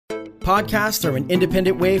Podcasts are an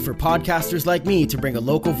independent way for podcasters like me to bring a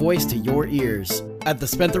local voice to your ears. At the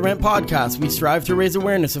Spent the Rent podcast, we strive to raise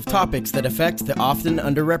awareness of topics that affect the often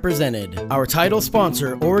underrepresented. Our title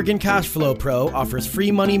sponsor, Oregon Cashflow Pro, offers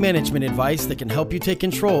free money management advice that can help you take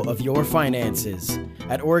control of your finances.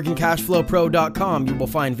 At OregonCashflowPro.com, you will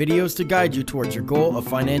find videos to guide you towards your goal of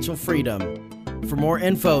financial freedom. For more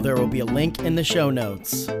info, there will be a link in the show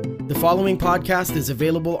notes. The following podcast is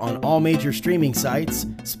available on all major streaming sites,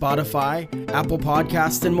 Spotify, Apple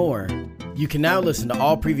Podcasts, and more. You can now listen to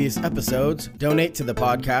all previous episodes, donate to the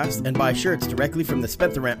podcast, and buy shirts directly from the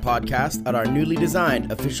Spent the Rent podcast at our newly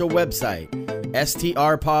designed official website,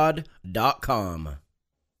 strpod.com.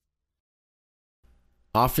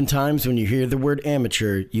 Oftentimes, when you hear the word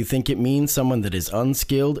amateur, you think it means someone that is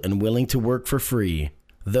unskilled and willing to work for free.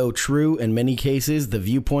 Though true, in many cases, the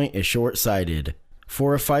viewpoint is short-sighted.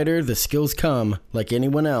 For a fighter, the skills come, like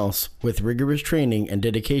anyone else, with rigorous training and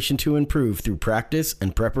dedication to improve through practice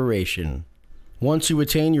and preparation. Once you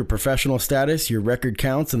attain your professional status, your record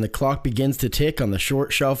counts and the clock begins to tick on the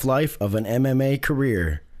short shelf life of an MMA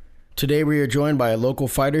career. Today we are joined by a local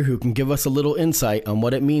fighter who can give us a little insight on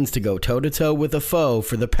what it means to go toe-to-toe with a foe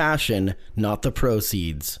for the passion, not the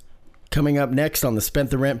proceeds. Coming up next on the Spent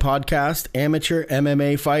the Rent podcast, amateur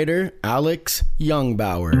MMA fighter Alex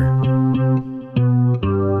Youngbauer.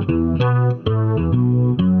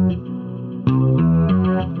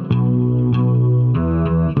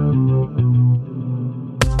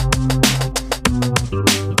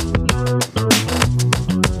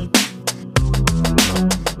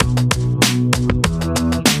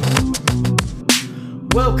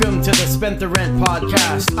 Welcome to the Spent the Rent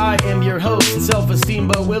podcast. I am your host, Self-Esteem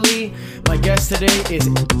Bo Willie. My guest today is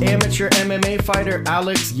amateur MMA fighter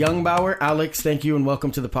Alex Youngbauer. Alex, thank you and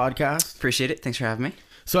welcome to the podcast. Appreciate it. Thanks for having me.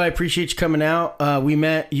 So I appreciate you coming out. We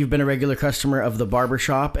met, you've been a regular customer of the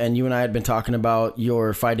barbershop, and you and I had been talking about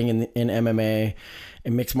your fighting in MMA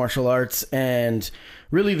and mixed martial arts. And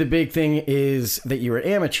really the big thing is that you're an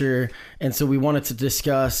amateur. And so we wanted to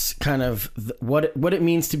discuss kind of what it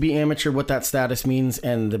means to be amateur, what that status means,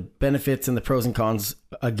 and the benefits and the pros and cons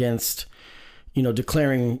against, you know,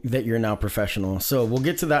 declaring that you're now professional. So we'll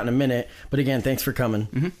get to that in a minute. But again, thanks for coming.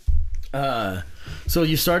 Mm-hmm. So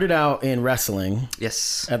you started out in wrestling.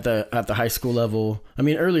 Yes. At the high school level. I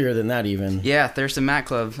mean, earlier than that even. Yeah, Thurston Mat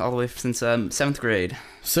Club all the way since 7th grade.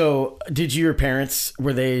 So did your parents,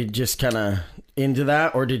 were they just kind of into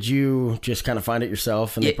that, or did you just kind of find it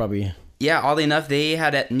yourself? And they probably... Yeah, oddly enough,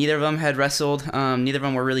 neither of them had wrestled. Neither of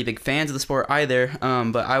them were really big fans of the sport either.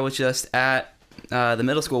 But I was just at the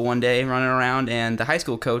middle school one day running around, and the high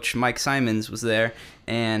school coach, Mike Simons, was there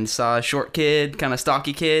and saw a short kid, kind of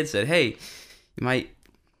stocky kid, said, "Hey, you might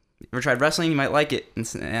ever tried wrestling? You might like it."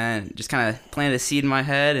 And just kind of planted a seed in my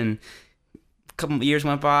head, and a couple of years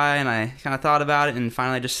went by, and I kind of thought about it, and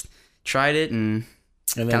finally just tried it, and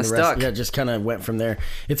then kind of stuck. Yeah, just kind of went from there.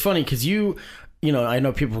 It's funny because you know, I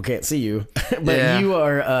know people can't see you, but yeah. You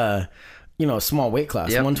are, you know, a small weight class,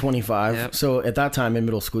 125. Yep. So at that time in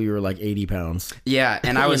middle school, you were like 80 pounds. Yeah,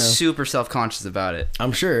 and I was super self-conscious about it.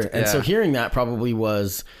 I'm sure. And so hearing that probably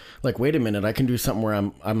was like, wait a minute, I can do something where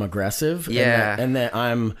I'm aggressive. Yeah. And that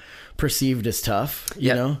I'm perceived as tough.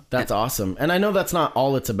 You know, that's awesome. And I know that's not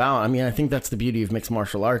all it's about. I mean, I think that's the beauty of mixed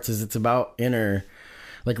martial arts is it's about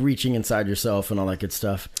like reaching inside yourself and all that good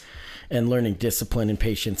stuff and learning discipline and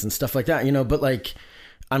patience and stuff like that, you know, but like,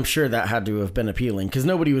 I'm sure that had to have been appealing because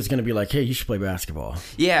nobody was going to be like, "Hey, you should play basketball."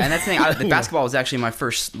 Yeah, and that's the thing. Basketball was actually my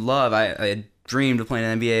first love. I had dreamed of playing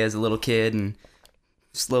in the NBA as a little kid and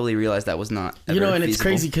slowly realized that was not ever and feasible. It's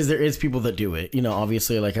crazy because there is people that do it, you know,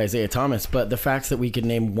 obviously like Isaiah Thomas, but the facts that we could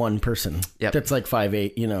name one person that's like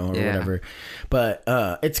 5'8", you know, or whatever. But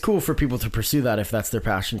it's cool for people to pursue that if that's their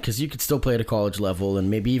passion because you could still play at a college level and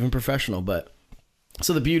maybe even professional, but...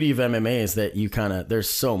 So the beauty of MMA is that there's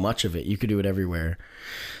so much of it. You could do it everywhere.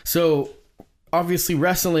 So obviously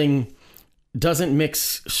wrestling doesn't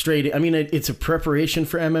mix straight. I mean, it's a preparation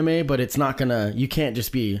for MMA, but it's not you can't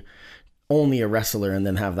just be only a wrestler and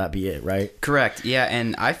then have that be it, right? Correct. Yeah.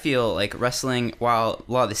 And I feel like wrestling, while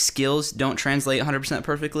a lot of the skills don't translate 100%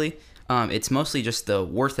 perfectly, it's mostly just the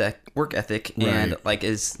work ethic and like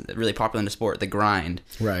is really popular in the sport, the grind.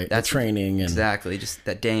 Right. That's training. Exactly. Just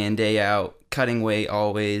that day in, day out, cutting weight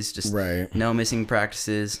always, just no missing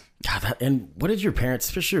practices. God, and what did your parents,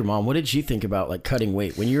 especially your mom, what did she think about like cutting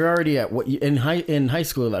weight when you're already at in high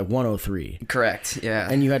school like 103? Correct, yeah.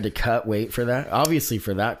 And you had to cut weight for that, obviously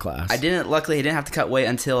for that class. Luckily I didn't have to cut weight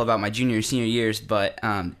until about my junior and senior years, but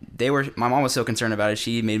my mom was so concerned about it,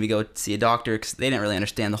 she made me go see a doctor because they didn't really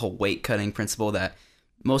understand the whole weight cutting principle, that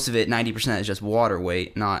most of it, 90%, is just water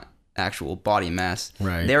weight, not actual body mass.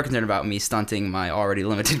 Right. They were concerned about me stunting my already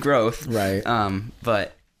limited growth. Right.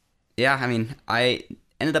 But yeah, I mean, I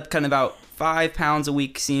ended up cutting about 5 pounds a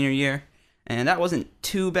week senior year, and that wasn't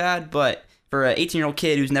too bad, but for an 18-year-old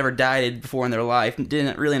kid who's never dieted before in their life,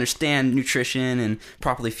 didn't really understand nutrition and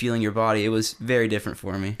properly fueling your body, it was very different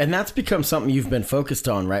for me. And that's become something you've been focused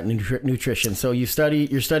on, right? Nutrition. So you're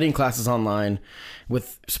studying classes online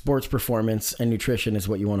with sports performance, and nutrition is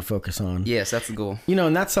what you want to focus on. Yes, that's the goal. You know,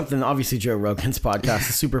 and that's something, obviously Joe Rogan's podcast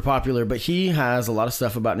is super popular, but he has a lot of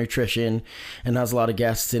stuff about nutrition and has a lot of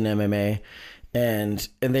guests in MMA. And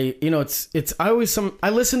they, you know, I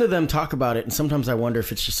listen to them talk about it, and sometimes I wonder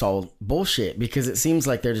if it's just all bullshit, because it seems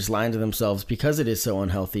like they're just lying to themselves because it is so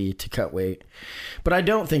unhealthy to cut weight. But I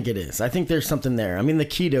don't think it is. I think there's something there. I mean, the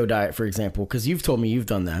keto diet, for example, because you've told me you've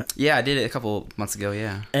done that. Yeah, I did it a couple months ago,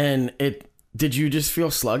 yeah. And did you just feel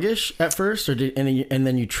sluggish at first, or and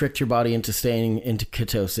then you tricked your body into staying into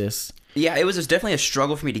ketosis? Yeah, it was definitely a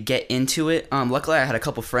struggle for me to get into it. Luckily, I had a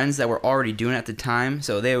couple friends that were already doing it at the time,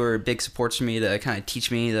 so they were big supports for me to kind of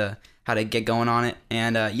teach me how to get going on it.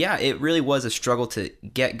 And yeah, it really was a struggle to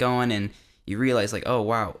get going, and you realize, like, oh,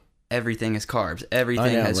 wow, everything is carbs.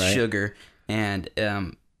 Everything has sugar. And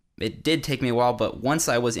it did take me a while, but once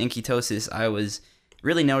I was in ketosis, I was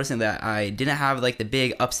really noticing that I didn't have, like, the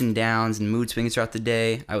big ups and downs and mood swings throughout the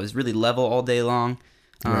day. I was really level all day long.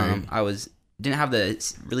 Right. Didn't have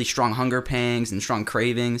the really strong hunger pangs and strong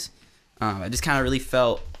cravings. I just kind of really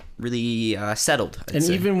felt really settled. And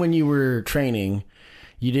even when you were training,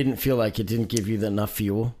 you didn't feel like it didn't give you enough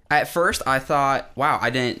fuel? At first, I thought, wow,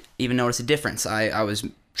 I didn't even notice a difference. I was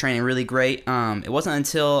training really great. It wasn't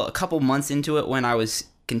until a couple months into it, when I was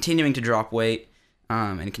continuing to drop weight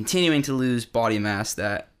and continuing to lose body mass,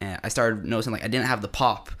 that I started noticing, like, I didn't have the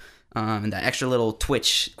pop and that extra little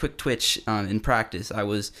quick twitch in practice.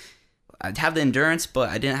 I'd have the endurance, but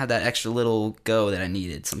I didn't have that extra little go that I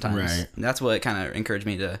needed sometimes. Right. And that's what kind of encouraged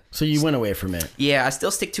me to... So you went away from it? Yeah, I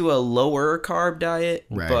still stick to a lower carb diet,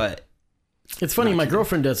 right. But... It's funny, my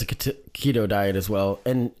girlfriend does a keto diet as well,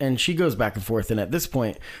 and she goes back and forth, and at this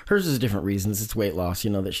point, hers is different reasons. It's weight loss,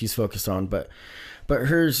 you know, that she's focused on, but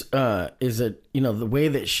hers is the way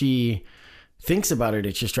that she thinks about it,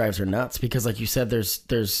 it just drives her nuts, because like you said, there's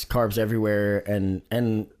carbs everywhere,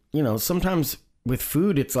 and you know, sometimes with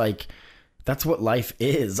food, it's like... That's what life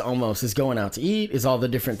is, almost, is going out to eat, is all the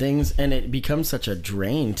different things. And it becomes such a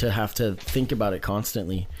drain to have to think about it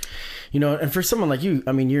constantly. You know, and for someone like you,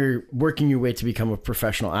 I mean, you're working your way to become a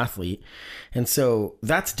professional athlete. And so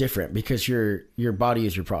that's different, because your body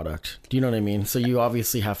is your product. Do you know what I mean? So you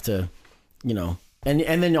obviously have to, you know, and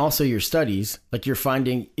then also your studies, like you're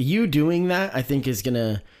finding, you doing that, I think is going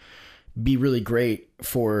to be really great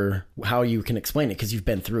for how you can explain it, because you've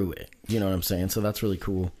been through it. You know what I'm saying? So that's really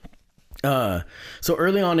cool. So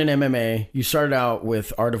early on in MMA, you started out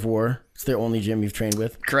with Art of War. It's the only gym you've trained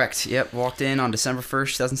with. Correct. Yep. Walked in on December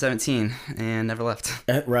 1st, 2017, and never left.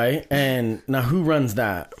 Right. And now who runs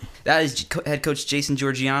that? That is head coach Jason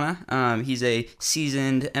Georgiana. He's a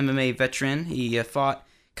seasoned MMA veteran. He fought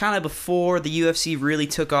kind of before the UFC really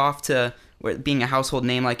took off to being a household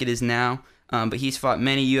name like it is now. But he's fought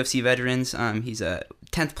many UFC veterans. He's a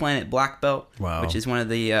 10th Planet black belt, wow, which is one of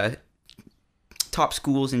the top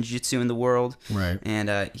schools in jiu-jitsu in the world. Right.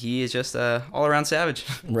 And he is just all-around savage.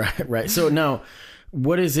 Right. So now,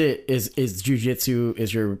 what is it? Is jiu-jitsu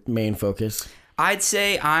is your main focus? I'd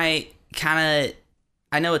say I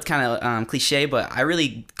know it's kind of cliche, but I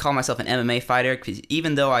really call myself an MMA fighter, because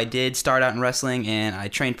even though I did start out in wrestling and I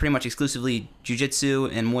trained pretty much exclusively jiu-jitsu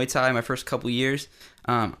and Muay Thai my first couple years,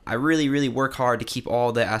 I really, really work hard to keep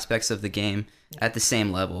all the aspects of the game at the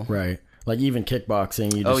same level. Right. Like even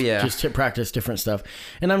kickboxing, you just practice different stuff.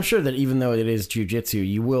 And I'm sure that even though it is jiu-jitsu,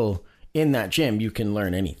 you will, in that gym, you can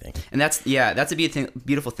learn anything. And that's a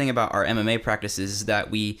beautiful thing about our MMA practices, is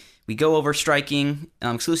that we go over striking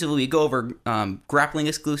exclusively, we go over grappling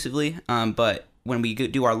exclusively, but when we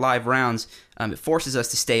do our live rounds, it forces us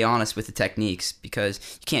to stay honest with the techniques, because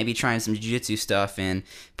you can't be trying some jiu-jitsu stuff and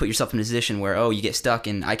put yourself in a position where, you get stuck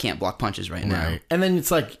and I can't block punches right now. Right. And then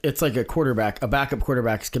it's like a quarterback, a backup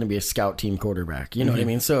quarterback is going to be a scout team quarterback. You know what I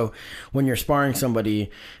mean? So when you're sparring somebody,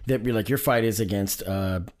 that be like, your fight is against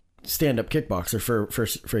stand-up kickboxer,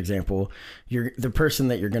 for example, the person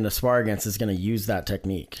that you're going to spar against is going to use that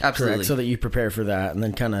technique. Absolutely. Correct? So that you prepare for that, and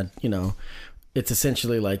then kind of, you know, it's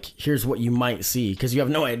essentially like, here's what you might see, because you have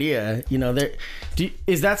no idea, you know.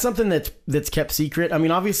 Is that something that's kept secret? I mean,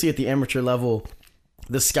 obviously at the amateur level,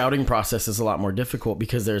 the scouting process is a lot more difficult,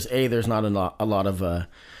 because there's not a lot of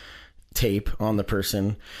tape on the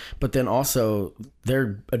person, but then also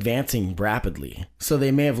they're advancing rapidly. So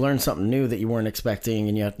they may have learned something new that you weren't expecting,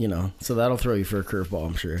 and yet, so that'll throw you for a curveball,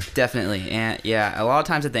 I'm sure. Definitely. And yeah, a lot of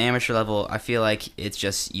times at the amateur level, I feel like it's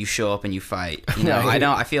just you show up and you fight. Right.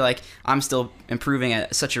 I feel like I'm still improving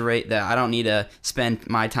at such a rate that I don't need to spend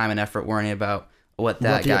my time and effort worrying about what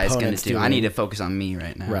that guy's going to do. I need to focus on me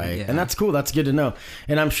right now. Right. Yeah. And that's cool. That's good to know.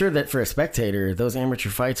 And I'm sure that for a spectator, those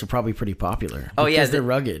amateur fights are probably pretty popular. Oh, yeah. Because they're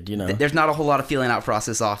rugged, There's not a whole lot of feeling out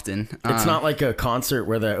process often. It's not like a concert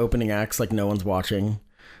where the opening act's like no one's watching.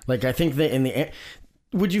 Like, I think that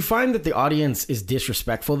would you find that the audience is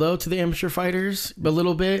disrespectful, though, to the amateur fighters a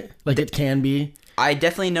little bit? Like, it can be. I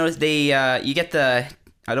definitely noticed you get I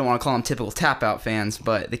don't want to call them typical tap-out fans,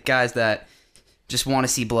 but the guys that just want to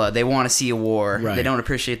see blood. They want to see a war. Right. They don't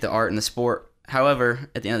appreciate the art and the sport. However,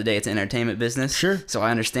 at the end of the day, it's an entertainment business. Sure. So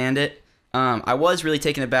I understand it. I was really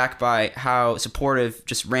taken aback by how supportive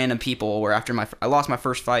just random people were after I lost my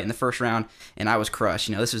first fight in the first round, and I was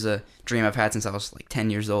crushed. This was a dream I've had since I was like 10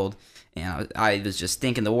 years old, and I was just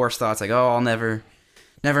thinking the worst thoughts, like, oh, I'll never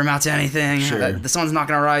amount to anything. Sure. The sun's not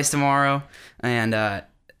going to rise tomorrow. And I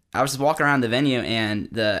was just walking around the venue, and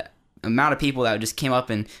the amount of people that just came up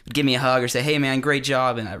and would give me a hug or say, hey man, great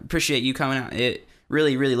job, and I appreciate you coming out. It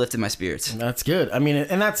really, really lifted my spirits. That's good. I mean,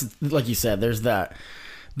 and that's, like you said,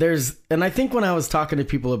 and I think when I was talking to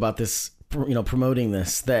people about this, promoting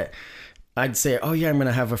this, that I'd say, oh yeah, I'm going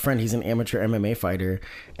to have a friend, he's an amateur MMA fighter,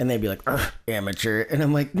 and they'd be like, amateur. And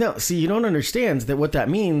I'm like, no, see, you don't understand that what that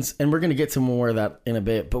means, and we're going to get to more of that in a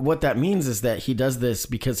bit, but what that means is that he does this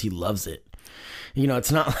because he loves it.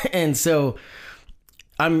 It's not, and so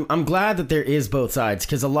I'm glad that there is both sides,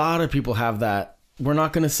 because a lot of people have that. We're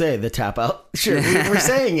not going to say the tap out shirt. We're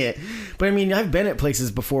saying it. But I mean, I've been at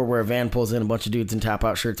places before where a van pulls in, a bunch of dudes in tap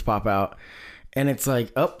out shirts pop out, and it's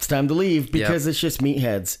like, oh, it's time to leave, because It's just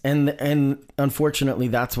meatheads. And unfortunately,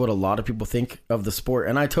 that's what a lot of people think of the sport.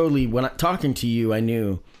 And when talking to you, I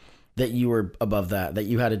knew that you were above that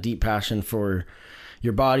you had a deep passion for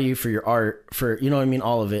your body, for your art, for,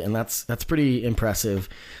 all of it. And that's pretty impressive.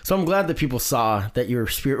 So I'm glad that people saw that your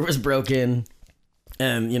spirit was broken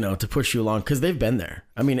and, to push you along, because they've been there.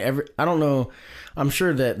 I mean, I don't know. I'm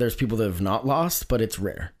sure that there's people that have not lost, but it's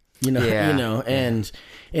rare, and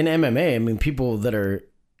in MMA, I mean, people that are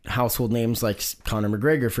household names like Conor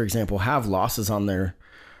McGregor, for example, have losses on their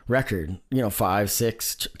record, 5,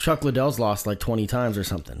 6. Chuck Liddell's lost like 20 times or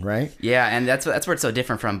something, right? Yeah, and that's where it's so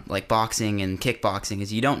different from like boxing and kickboxing,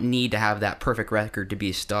 is you don't need to have that perfect record to be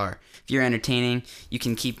a star. If you're entertaining, you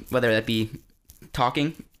can keep, whether that be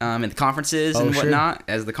talking in the conferences and whatnot,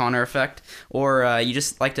 as the Conor effect, or you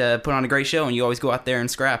just like to put on a great show and you always go out there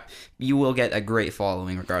and scrap, you will get a great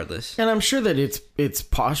following regardless. And I'm sure that it's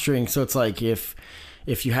posturing, so it's like if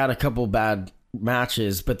you had a couple bad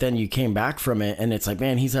matches, but then you came back from it, and it's like,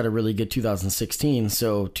 man, he's had a really good 2016,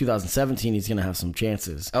 so 2017 he's gonna have some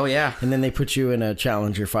chances. Oh yeah. And then they put you in a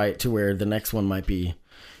challenger fight to where the next one might be,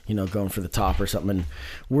 going for the top or something.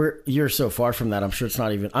 And you're so far from that. I'm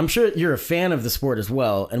sure you're a fan of the sport as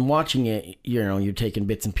well, and watching it, you're taking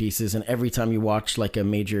bits and pieces, and every time you watch like a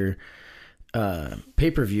major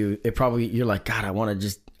pay-per-view, you're like, God, I want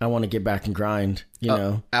to get back and grind,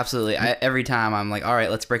 know? Absolutely. Every time I'm like, all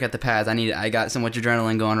right, let's break out the pads. I got so much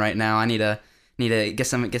adrenaline going right now. I need to get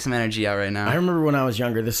some energy out right now. I remember when I was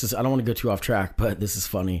younger, I don't want to go too off track, but this is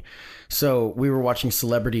funny. So we were watching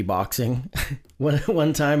celebrity boxing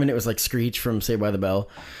one time, and it was like Screech from Saved by the Bell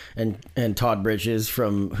and Todd Bridges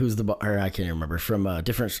from I can't remember, from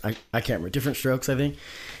Different Strokes, I think.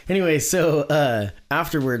 Anyway, so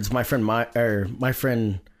afterwards, my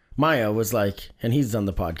friend Maya was like, and he's done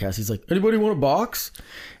the podcast, he's like, anybody want to box?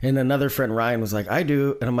 And another friend, Ryan, was like, I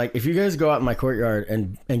do. And I'm like, if you guys go out in my courtyard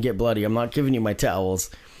and get bloody, I'm not giving you my towels.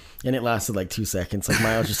 And it lasted like 2 seconds. Like,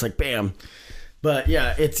 Maya was just like, bam. But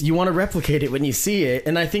yeah, you want to replicate it when you see it.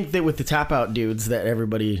 And I think that with the tap out dudes that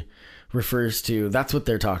everybody refers to, that's what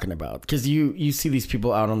they're talking about. Because you see these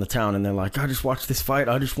people out on the town, and they're like, I just watched this fight,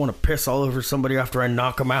 I just want to piss all over somebody after I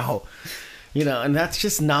knock them out. And that's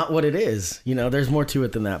just not what it is. There's more to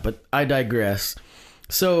it than that, but I digress.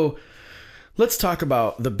 So let's talk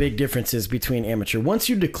about the big differences between amateur. Once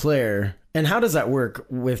you declare, and how does that work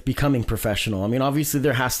with becoming professional? I mean, obviously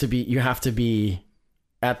you have to be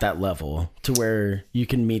at that level to where you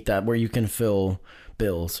can meet that, where you can fill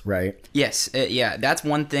bills, right? Yes. Yeah. That's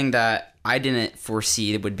one thing that I didn't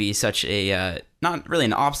foresee it would be such a, not really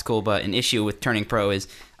an obstacle, but an issue with turning pro is,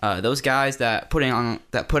 those guys that put on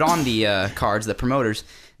the cards, the promoters,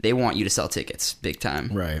 they want you to sell tickets big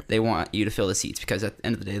time. Right. They want you to fill the seats, because at the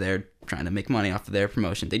end of the day, they're trying to make money off of their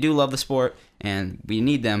promotion. They do love the sport, and we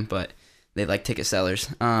need them, but they like ticket sellers.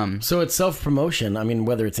 So it's self-promotion. I mean,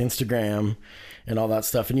 whether it's Instagram and all that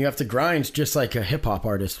stuff, and you have to grind just like a hip-hop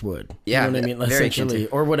artist would. Yeah, you know what I mean? very Essentially,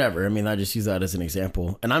 or whatever. I mean, I just use that as an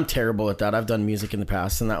example. And I'm terrible at that. I've done music in the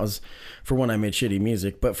past, and that was for when I made shitty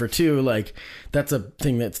music. But for two, like, that's a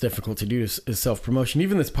thing that's difficult to do is self-promotion.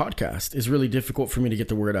 Even this podcast is really difficult for me to get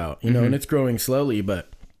the word out, you know, and it's growing slowly, but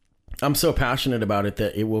I'm so passionate about it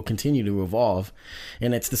that it will continue to evolve.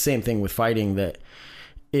 And it's the same thing with fighting, that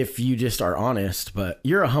if you just are honest, but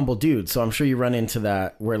you're a humble dude. So I'm sure you run into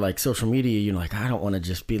that where like social media, you're like, I don't want to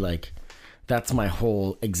just be like, that's my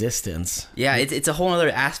whole existence. Yeah, it's a whole other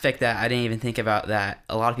aspect that I didn't even think about, that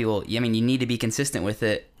a lot of people, I mean, you need to be consistent with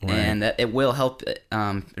it, right, and that it will help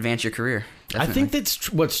advance your career. Definitely. I think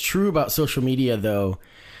that's what's true about social media, though,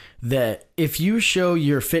 that if you show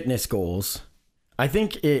your fitness goals, I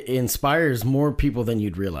think it inspires more people than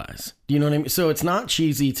you'd realize. Do you know what I mean? So it's not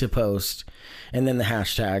cheesy to post and then the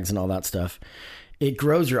hashtags and all that stuff. It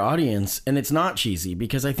grows your audience, and it's not cheesy,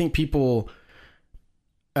 because I think people,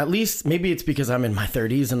 at least maybe it's because I'm in my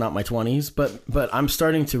 30s and not my 20s, but I'm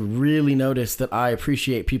starting to really notice that I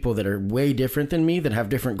appreciate people that are way different than me, that have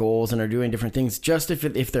different goals and are doing different things, just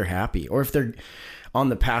if they're happy or if they're on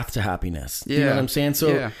the path to happiness. Yeah. You know what I'm saying?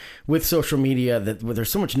 So with social media,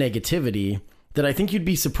 there's so much negativity that I think you'd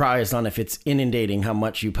be surprised on if it's inundating how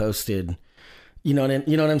much you posted. You know what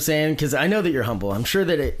I'm saying? Because I know that you're humble. I'm sure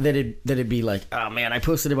that it'd be like, oh man, I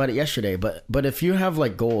posted about it yesterday. But if you have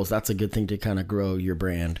like goals, that's a good thing to kind of grow your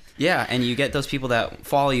brand. Yeah, and you get those people that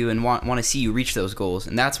follow you and want to see you reach those goals,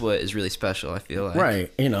 and that's what is really special, I feel like.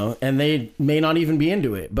 Right, you know, and they may not even be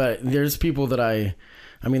into it, but there's people that I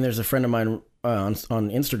mean, there's a friend of mine on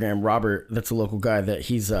Instagram, Robert, that's a local guy, that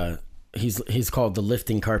he's called the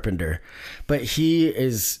Lifting Carpenter, but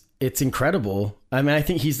it's incredible. I mean, I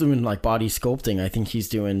think he's doing like body sculpting. I think he's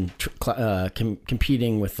doing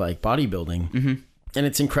competing with like bodybuilding, and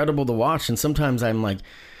it's incredible to watch. And sometimes I'm like,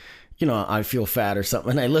 you know, I feel fat or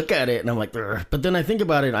something, and I look at it and I'm like, ugh. But then I think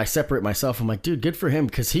about it, I separate myself. I'm like, dude, good for him,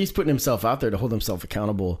 because he's putting himself out there to hold himself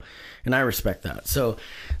accountable, and I respect that. So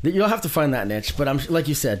you'll have to find that niche. But I'm like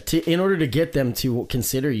you said, in order to get them to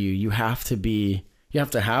consider you, you have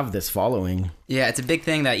to have this following. Yeah, it's a big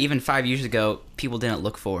thing that even 5 years ago people didn't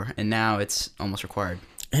look for, and now it's almost required.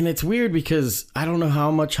 And it's weird because I don't know how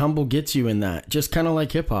much humble gets you in that. Just kind of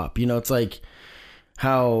like hip hop, you know, it's like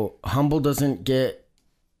how humble doesn't get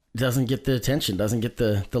the attention, doesn't get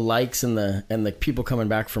the likes and the people coming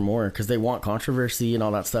back for more because they want controversy and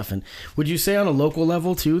all that stuff. And would you say on a local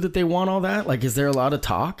level too that they want all that? Like, is there a lot of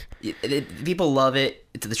talk? People love it.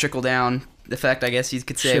 It's the trickle down effect, I guess you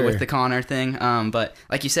could say, with the Conor thing. But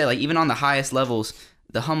like you said, like even on the highest levels,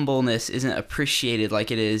 the humbleness isn't appreciated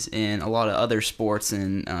like it is in a lot of other sports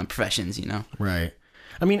and professions, you know? Right.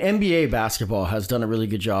 I mean, NBA basketball has done a really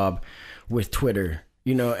good job with Twitter,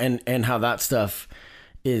 you know, and how that stuff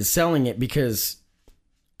is selling it, because,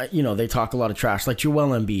 you know, they talk a lot of trash. Like Joel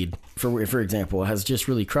Embiid, for example, has just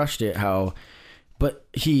really crushed it. But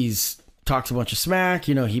he's talks a bunch of smack,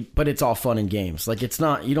 you know, but it's all fun and games. Like, it's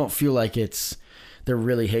not, you don't feel like they're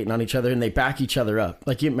really hating on each other, and they back each other up.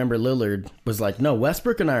 Like, you remember Lillard was like, no,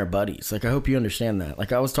 Westbrook and I are buddies. Like, I hope you understand that.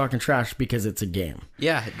 Like, I was talking trash because it's a game.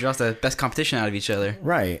 Yeah, it draws the best competition out of each other.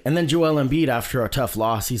 Right. And then Joel Embiid, after a tough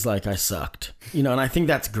loss, he's like, I sucked. You know, and I think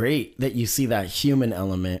that's great that you see that human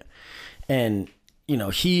element. And, you know,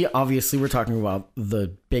 he obviously, we're talking about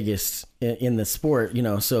the biggest in the sport, you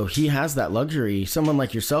know, so he has that luxury. Someone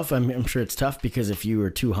like yourself, I'm sure it's tough, because if you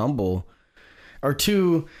were too humble or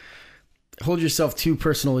hold yourself too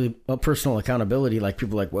personal accountability, like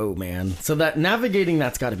people are like, whoa, man. So that navigating,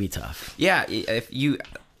 that's got to be tough. Yeah, if you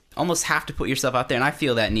almost have to put yourself out there, and I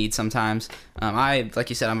feel that need sometimes. Like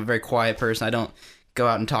you said, I'm a very quiet person. I don't go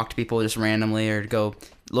out and talk to people just randomly or go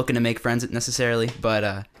looking to make friends necessarily,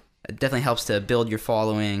 but it definitely helps to build your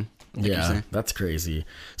following. Yeah, that's crazy.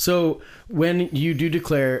 So when you do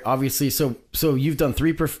declare, obviously, so you've done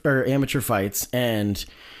 3 amateur fights, and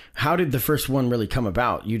how did the first one really come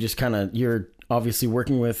about? You just you're obviously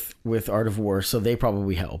working with Art of War, so they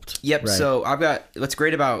probably helped. Yep. Right? So I've got, what's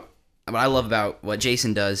great about, what I love about what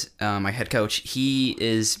Jason does, my head coach, he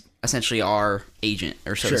is essentially our agent,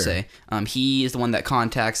 or so to say. He is the one that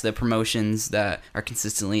contacts the promotions that are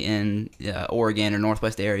consistently in Oregon or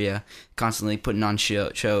Northwest area, constantly putting on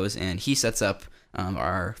shows, and he sets up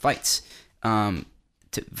our fights.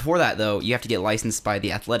 For that, though, you have to get licensed by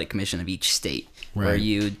the athletic commission of each state, where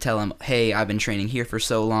you tell them, hey, I've been training here for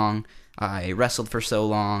so long, I wrestled for so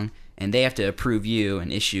long, and they have to approve you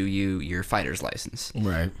and issue you your fighter's license.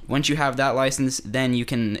 Right. Once you have that license, then you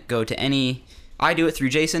can go to any I do it through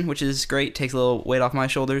Jason, which is great. Takes a little weight off my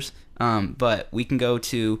shoulders. But we can go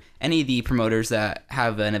to any of the promoters that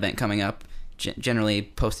have an event coming up, generally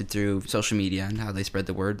posted through social media and how they spread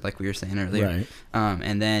the word, like we were saying earlier. Right.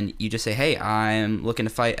 And then you just say, hey, I'm looking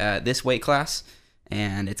to fight at this weight class.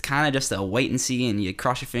 And it's kind of just a wait and see, and you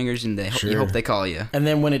cross your fingers and you hope they call you. And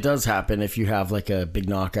then when it does happen, if you have like a big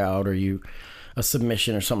knockout or a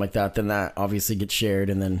submission or something like that, then that obviously gets shared,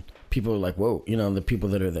 and then people are like, whoa, the people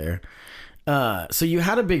that are there. So you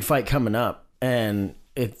had a big fight coming up, and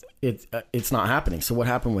it's not happening. So what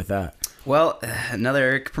happened with that? Well,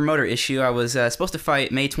 another promoter issue. I was supposed to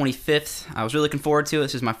fight May 25th. I was really looking forward to it.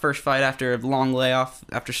 This is my first fight after a long layoff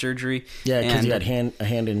after surgery. Yeah, because you had a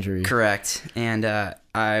hand injury. Correct. And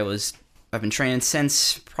I've been training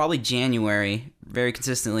since probably January, very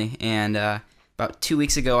consistently. And about 2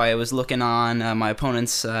 weeks ago, I was looking on my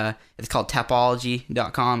opponent's, it's called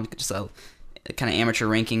Tapology.com, just a kind of amateur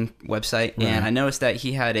ranking website. Right. And I noticed that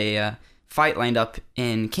he had a fight lined up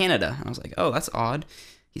in Canada. And I was like, oh, that's odd.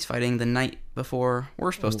 He's fighting the night before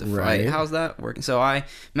we're supposed to fight. Right. How's that working? So I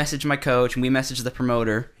messaged my coach, and we messaged the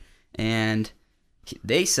promoter, and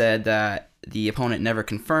they said that the opponent never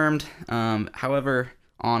confirmed. However,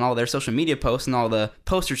 on all their social media posts and all the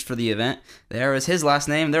posters for the event, there was his last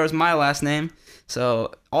name, there was my last name.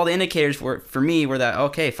 So all the indicators for me were that,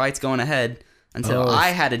 okay, fight's going ahead, until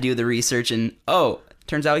I had to do the research, and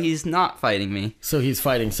turns out he's not fighting me. So he's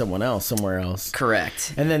fighting someone else, somewhere else.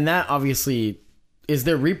 Correct. And then that obviously... Is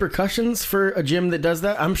there repercussions for a gym that does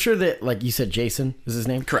that? I'm sure that, like you said, Jason is his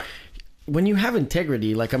name. Correct. When you have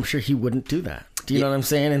integrity, like, I'm sure he wouldn't do that. Do you know what I'm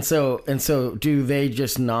saying? And so do they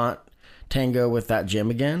just not tango with that gym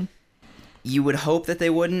again? You would hope that they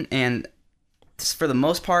wouldn't, and for the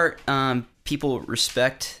most part, people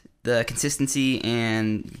respect the consistency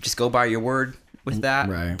and just go by your word with that.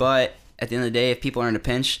 Right. But at the end of the day, if people are in a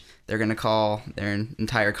pinch, they're going to call their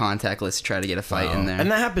entire contact list to try to get a fight in there. And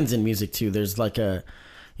that happens in music too. There's like a,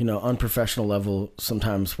 unprofessional level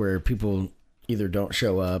sometimes where people either don't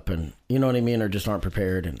show up and, you know what I mean, or just aren't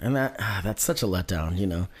prepared. And that's such a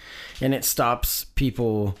letdown, and it stops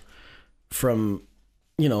people from,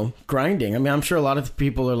 grinding. I mean, I'm sure a lot of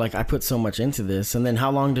people are like, I put so much into this. And then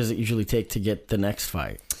how long does it usually take to get the next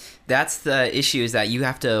fight? That's the issue, is that you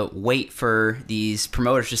have to wait for these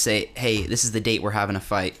promoters to say, hey, this is the date we're having a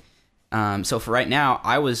fight. So for right now,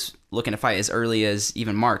 I was looking to fight as early as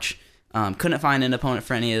even March. Couldn't find an opponent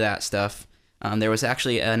for any of that stuff. There was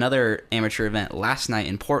actually another amateur event last night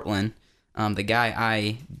in Portland. The guy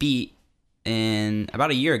I beat in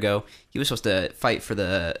about a year ago, he was supposed to fight for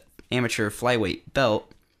the amateur flyweight belt.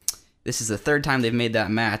 This is the third time they've made that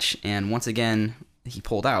match, and once again, he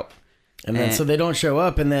pulled out. And then so they don't show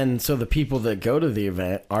up, and then so the people that go to the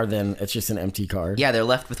event it's just an empty card. Yeah, they're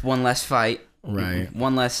left with one less fight. Right.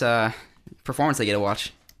 One less performance they get to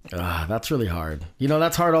watch. That's really hard.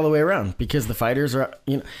 That's hard all the way around, because the fighters are,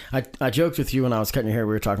 I joked with you when I was cutting your hair,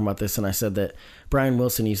 we were talking about this, and I said that Brian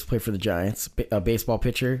Wilson used to play for the Giants, a baseball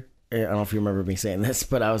pitcher. I don't know if you remember me saying this,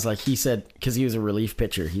 but I was like, he said, because he was a relief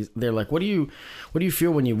pitcher, they're like, what do you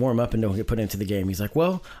feel when you warm up and don't get put into the game? He's like,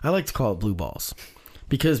 well, I like to call it blue balls.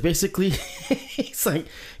 Because basically, he's like,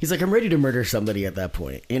 I'm ready to murder somebody at that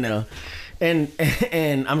point, and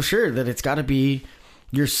I'm sure that it's got to be,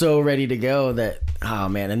 you're so ready to go that, oh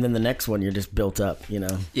man, and then the next one you're just built up,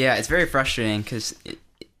 Yeah, it's very frustrating, because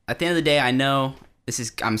at the end of the day, I know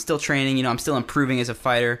I'm still training, I'm still improving as a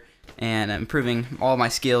fighter, and I'm improving all my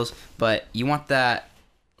skills, but you want that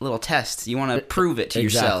little test. You want to prove it to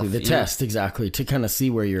yourself. Exactly, the test, exactly, to kind of see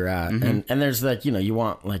where you're at. Mm-hmm. And there's like, you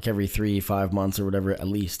want like every 3-5 months or whatever at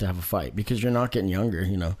least to have a fight, because you're not getting younger,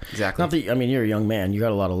 Exactly. Not that, I mean, you're a young man. You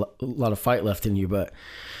got a lot of fight left in you, but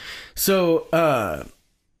so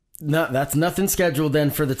that's nothing scheduled then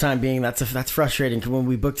for the time being. That's frustrating, because when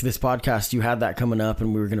we booked this podcast, you had that coming up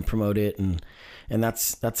and we were going to promote it, and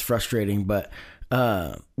that's frustrating. But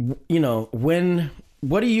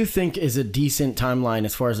what do you think is a decent timeline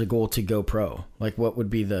as far as a goal to go pro? Like, what would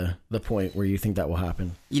be the point where you think that will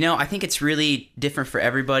happen? I think it's really different for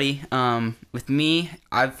everybody. With me,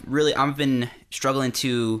 I've been struggling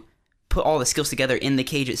to put all the skills together in the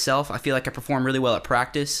cage itself. I feel like I perform really well at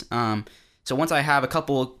practice. So once I have a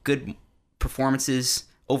couple good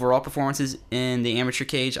overall performances in the amateur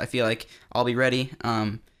cage, I feel like I'll be ready.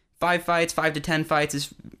 5 to 10 fights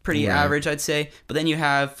is pretty average, I'd say. But then you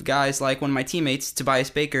have guys like one of my teammates, Tobias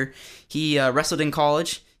Baker. He wrestled in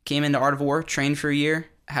college, came into Art of War, trained for a year,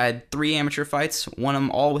 had 3 amateur fights, won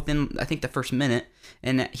them all within, I think, the first minute.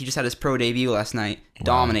 And he just had his pro debut last night. Wow.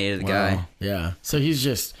 Dominated the guy. Yeah. So his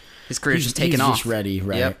career's just taken off. He's just ready,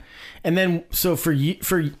 right? Yep. And then, so for you,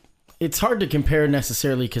 it's hard to compare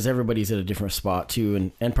necessarily because everybody's at a different spot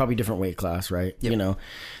too, and probably different weight class, right? Yep. You know,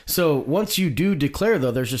 so once you do declare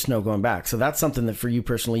though, there's just no going back. So that's something that for you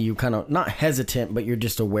personally, you kind of not hesitant, but you're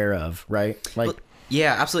just aware of, right? Like, well,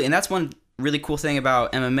 yeah, absolutely. And that's one really cool thing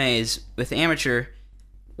about MMA is with amateur.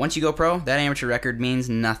 Once you go pro, that amateur record means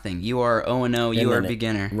nothing. You are 0-0. You are a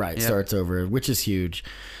beginner. Right, Yep. starts over, which is huge.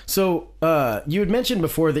 So you had mentioned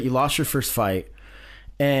before that you lost your first fight,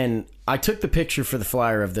 and I took the picture for the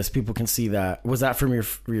flyer of this. People can see that. Was that from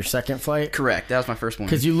your second fight? Correct. That was my first one.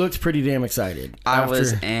 Because you looked pretty damn excited. I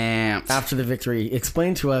was amped. After the victory.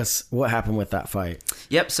 Explain to us what happened with that fight.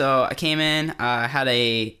 Yep, so I came in. I had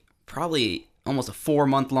probably almost a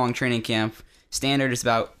 4-month-long training camp. Standard is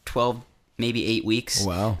about 12 maybe 8 weeks.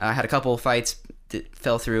 Wow. I had a couple of fights that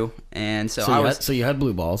fell through, and so you had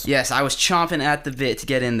blue balls. Yes, I was chomping at the bit to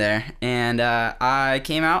get in there, and I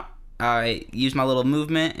came out. I used my little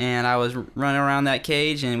movement, and I was running around that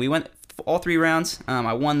cage, and we went all 3 rounds.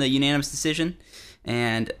 I won the unanimous decision,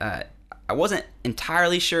 and I wasn't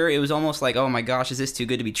entirely sure. It was almost like, oh my gosh, is this too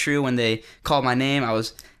good to be true? When they called my name, I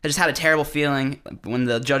just had a terrible feeling when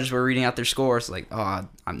the judges were reading out their scores. Like, oh,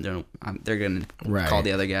 they're gonna call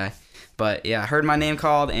the other guy. But yeah, I heard my name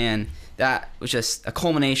called, and that was just a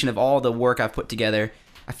culmination of all the work I've put together.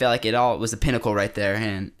 I felt like it was the pinnacle right there,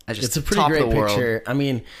 and I just it's a pretty great picture. I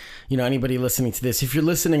mean, you know, anybody listening to this, if you're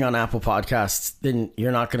listening on Apple Podcasts, then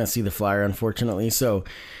you're not going to see the flyer, unfortunately. So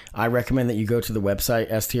I recommend that you go to the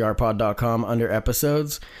website, strpod.com, under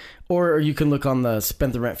episodes, or you can look on the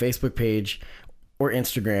Spent the Rent Facebook page or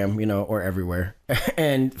Instagram, you know, or everywhere,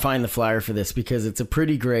 and find the flyer for this, because it's a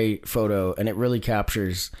pretty great photo, and it really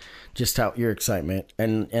captures just how your excitement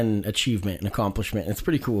and achievement and accomplishment. It's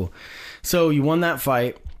pretty cool. So you won that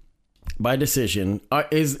fight by decision.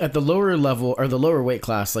 Is at the lower level or the lower weight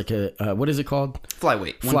class, like what is it called?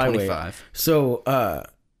 Flyweight, 125. So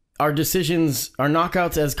are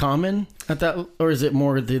knockouts as common at that, or is it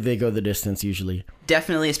more, do they go the distance usually?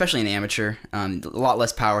 Definitely, especially in amateur. A lot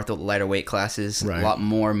less power with the lighter weight classes, right. A lot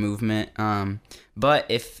more movement. But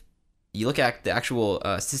if you look at the actual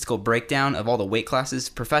statistical breakdown of all the weight classes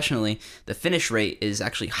professionally, the finish rate is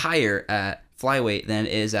actually higher at flyweight than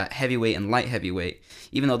it is at heavyweight and light heavyweight.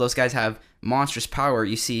 Even though those guys have monstrous power,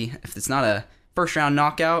 you see, if it's not a first round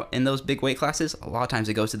knockout in those big weight classes, a lot of times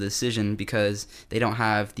it goes to the decision because they don't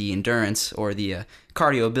have the endurance or the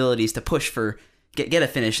cardio abilities to push for get a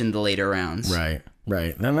finish in the later rounds. Right.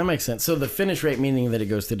 Now that makes sense. So the finish rate, meaning that it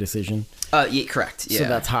goes to decision? Yeah, correct. Yeah. So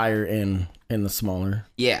that's higher in the smaller?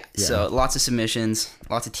 Yeah. So lots of submissions,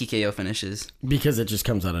 lots of TKO finishes. Because it just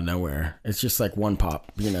comes out of nowhere. It's just like one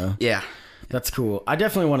pop, you know? Yeah. That's cool. I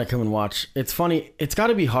definitely want to come and watch. It's funny. It's got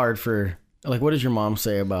to be hard for, like, what does your mom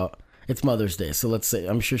say about, it's Mother's Day, so let's say,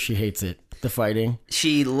 I'm sure she hates it, the fighting.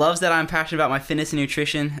 She loves that I'm passionate about my fitness and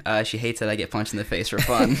nutrition. She hates that I get punched in the face for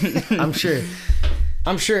fun. I'm sure.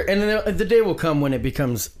 And then the day will come when it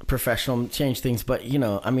becomes professional, change things. But, you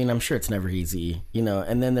know, I mean, I'm sure it's never easy, you know,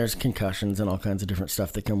 and then there's concussions and all kinds of different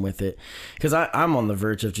stuff that come with it. Because I'm on the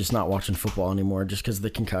verge of just not watching football anymore just because of the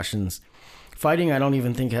concussions. Fighting, I don't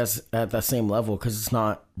even think has at that same level because it's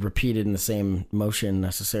not repeated in the same motion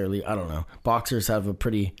necessarily. I don't know. Boxers have a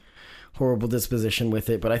pretty horrible disposition with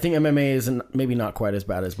it, but I think MMA is maybe not quite as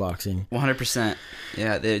bad as boxing. 100%.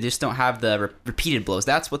 Yeah, they just don't have the repeated blows.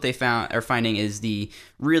 That's what they finding is the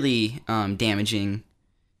really damaging,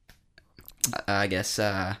 I guess,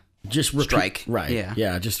 just strike. Right.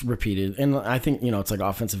 Yeah, just repeated. And I think, you know, it's like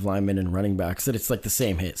offensive linemen and running backs, that it's like the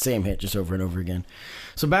same hit just over and over again.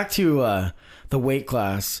 So back to the weight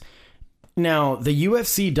class. Now, the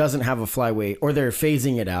UFC doesn't have a flyweight, or they're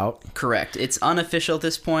phasing it out. Correct. It's unofficial at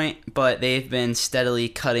this point, but they've been steadily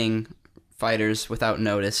cutting fighters without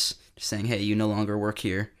notice, just saying, hey, you no longer work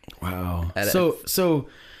here. Wow. So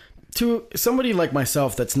to somebody like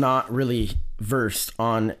myself that's not really versed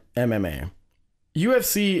on MMA,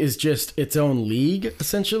 UFC is just its own league,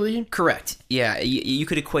 essentially? Correct. Yeah, you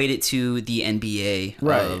could equate it to the NBA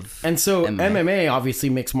of and so MMA, obviously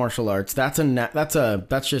mixed martial arts. That's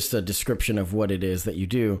just a description of what it is that you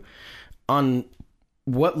do. On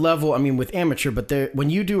what level? I mean, with amateur, but when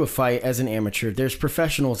you do a fight as an amateur, there's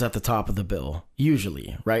professionals at the top of the bill,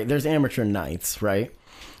 usually, right? There's amateur nights, right?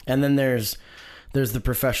 And then there's the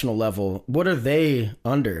professional level. What are they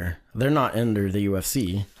under? They're not under the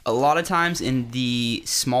UFC. A lot of times in the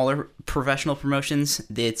smaller professional promotions,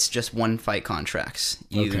 it's just one fight contracts.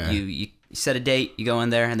 You set a date, you go in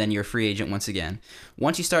there, and then you're a free agent once again.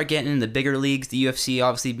 Once you start getting in the bigger leagues, the UFC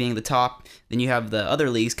obviously being the top, then you have the other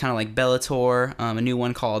leagues, kind of like Bellator, a new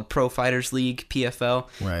one called Pro Fighters League, PFL.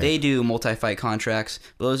 Right. They do multi-fight contracts.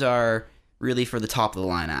 Those are really for the top of the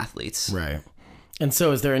line athletes. Right. And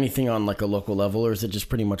so is there anything on like a local level, or is it just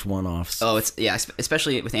pretty much one-offs? Oh,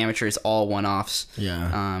 especially with amateurs, all one-offs.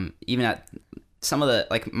 Yeah. Even at some of the,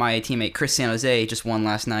 like my teammate Chris San Jose just won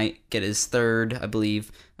last night, get his third, I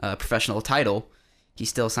believe, professional title. He's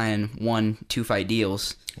still signing 1-2 fight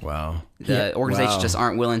deals. Wow. The organizations just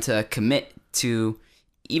aren't willing to commit to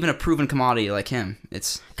even a proven commodity like him.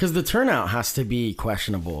 It's because the turnout has to be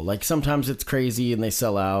questionable. Like sometimes it's crazy and they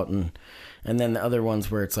sell out, and then the other ones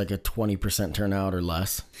where it's like a 20% turnout or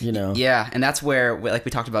less, you know? Yeah, and that's where, like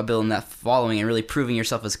we talked about, building that following and really proving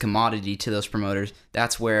yourself as a commodity to those promoters.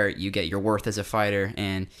 That's where you get your worth as a fighter,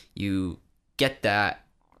 and you get that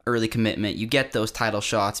early commitment. You get those title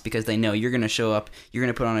shots because they know you're going to show up, you're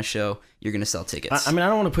going to put on a show, you're going to sell tickets. I mean, I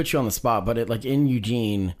don't want to put you on the spot, but like in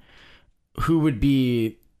Eugene, who would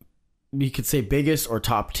be, you could say biggest or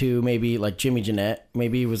top two, maybe like Jimmy Jeanette,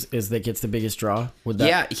 maybe is that gets the biggest draw? Would that?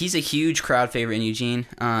 Yeah, he's a huge crowd favorite in Eugene.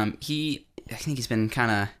 I think he's been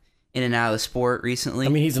kind of in and out of the sport recently. I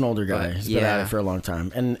mean, he's an older guy. He's been yeah. at it for a long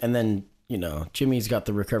time. And then, you know, Jimmy's got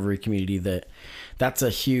the recovery community that's a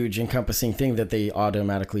huge encompassing thing that they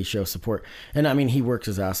automatically show support. And I mean, he works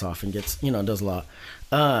his ass off and gets, you know, does a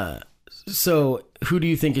lot. So who do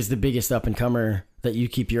you think is the biggest up and comer that you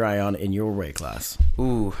keep your eye on in your weight class?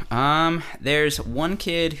 Ooh, there's one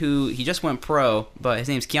kid who, he just went pro, but his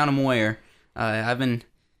name's Keanu Moyer. I've been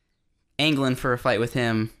angling for a fight with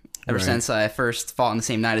him ever since I first fought on the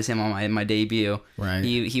same night as him on my debut. Right.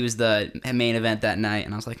 He was the main event that night,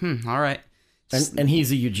 and I was like, all right. And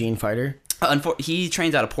he's a Eugene fighter? He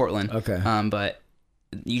trains out of Portland. Okay. But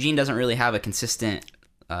Eugene doesn't really have a consistent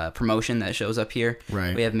promotion that shows up here.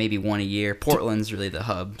 Right. We have maybe one a year. Portland's really the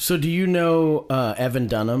hub. So do you know Evan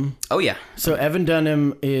Dunham? Oh, yeah. So Evan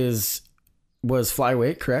Dunham was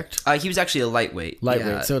flyweight, correct? He was actually a lightweight. Lightweight,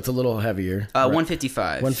 Yeah. so it's a little heavier.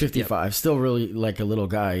 155. 155. Yep. Still really like a little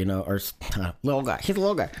guy, you know, or little guy. He's a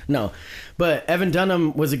little guy. No. But Evan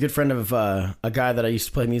Dunham was a good friend of a guy that I used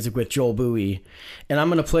to play music with, Joel Bowie. And I'm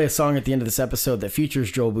going to play a song at the end of this episode that features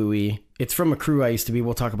Joel Bowie. It's from a crew I used to be.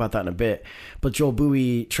 We'll talk about that in a bit. But Joel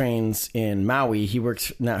Bowie trains in Maui.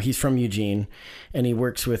 He's from Eugene, and he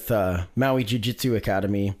works with Maui Jiu-Jitsu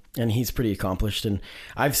Academy, and he's pretty accomplished. And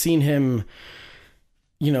I've seen him,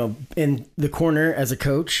 you know, in the corner as a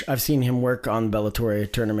coach. I've seen him work on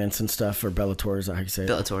Bellator tournaments and stuff, or Bellator is that how you say it?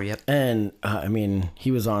 Bellator, yep. And I mean,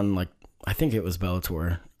 he was on like, I think it was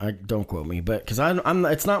Bellator. Don't quote me, but because I'm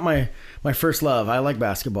it's not my first love. I like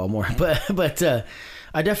basketball more, but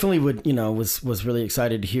I definitely would, you know, was really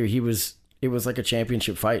excited to hear it was like a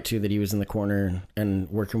championship fight too, that he was in the corner and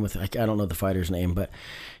working with, I don't know the fighter's name, but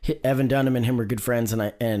Evan Dunham and him were good friends,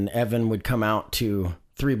 and Evan would come out to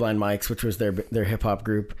Three Blind Mics, which was their hip hop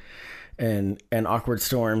group, and Awkward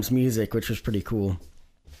Storms music, which was pretty cool.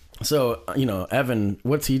 So, you know, Evan,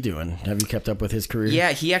 what's he doing? Have you kept up with his career?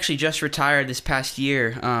 Yeah, he actually just retired this past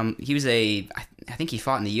year. He was I think he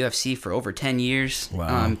fought in the UFC for over 10 years.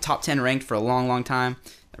 Wow. Top 10 ranked for a long, long time.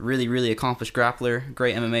 A really, really accomplished grappler,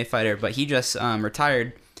 great MMA fighter. But he just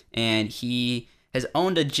retired, and he has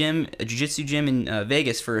owned a jiu-jitsu gym in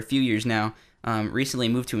Vegas for a few years now. Recently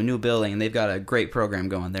moved to a new building, and they've got a great program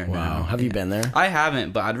going there now. Wow. Have you been there? I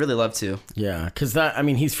haven't, but I'd really love to. Yeah, because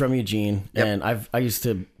he's from Eugene, Yep. and I used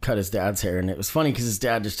to cut his dad's hair, and it was funny because his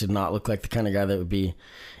dad just did not look like the kind of guy that would be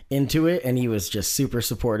into it, and he was just super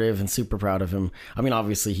supportive and super proud of him. I mean,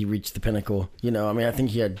 obviously he reached the pinnacle, you know. I mean, I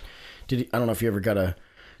think I don't know if he ever got a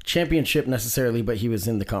championship necessarily, but he was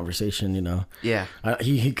in the conversation, you know. Yeah.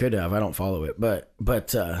 He could have. I don't follow it, but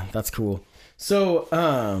that's cool. So,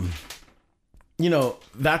 you know,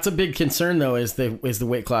 that's a big concern though, is the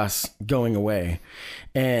weight class going away.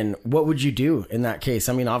 And what would you do in that case?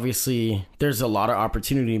 I mean, obviously there's a lot of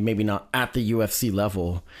opportunity, maybe not at the UFC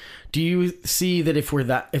level. Do you see that if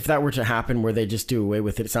that were to happen where they just do away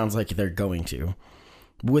with it, it sounds like they're going to,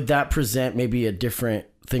 would that present maybe a different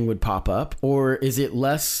thing would pop up? Or is it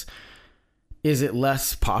less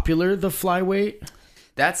popular, the flyweight?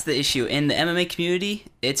 That's the issue. In the MMA community,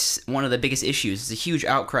 it's one of the biggest issues. It's a huge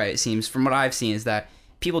outcry, it seems, from what I've seen, is that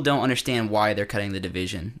people don't understand why they're cutting the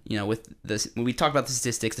division. You know, with this, when we talk about the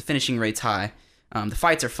statistics, the finishing rate's high. The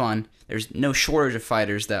fights are fun. There's no shortage of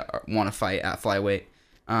fighters that want to fight at flyweight.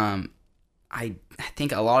 I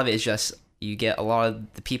think a lot of it is just you get a lot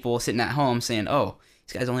of the people sitting at home saying, "Oh,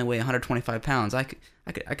 these guys only weigh 125 pounds. I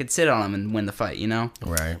could sit on them and win the fight," you know?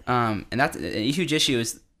 Right. And that's a huge issue.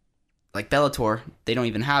 Is like Bellator, they don't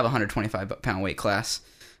even have a 125 pound weight class.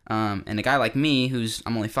 And a guy like me,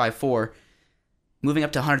 I'm only 5'4", moving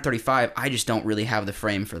up to 135, I just don't really have the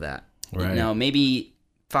frame for that. Right. You know, maybe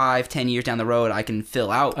 5-10 years down the road, I can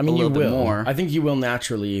fill out a little bit more. I think you will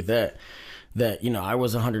naturally. that, I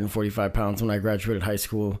was 145 pounds when I graduated high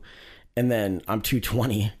school, and then I'm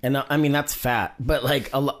 220, and I mean that's fat, but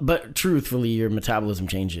but truthfully, your metabolism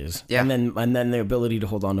changes, Yeah. and then the ability to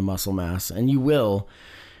hold on to muscle mass, and you will,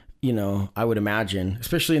 I would imagine,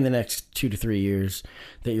 especially in the next 2 to 3 years,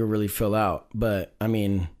 that you'll really fill out. But I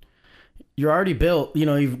mean, you're already built,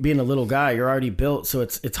 you've being a little guy, you're already built. So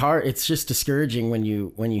it's hard. It's just discouraging when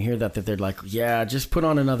you hear that they're like, yeah, just put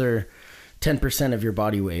on another 10% of your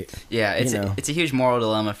body weight. Yeah. It's a huge moral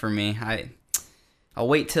dilemma for me. I'll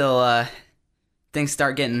wait till, things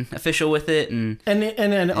start getting official with it. And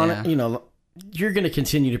you're going to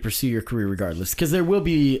continue to pursue your career regardless, because there will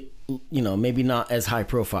be, maybe not as high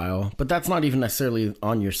profile, but that's not even necessarily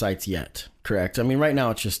on your sites yet. Correct. I mean, right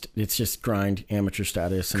now it's just grind amateur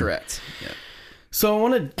status. Correct. Yeah. So I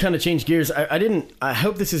want to kind of change gears. I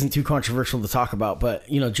hope this isn't too controversial to talk about, but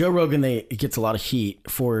Joe Rogan, gets a lot of heat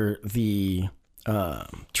for the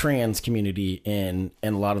trans community and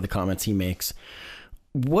a lot of the comments he makes.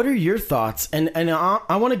 What are your thoughts? And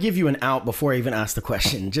I want to give you an out before I even ask the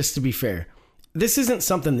question, just to be fair. This isn't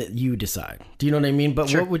something that you decide. Do you know what I mean? But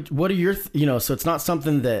sure. What are your, so it's not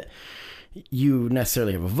something that you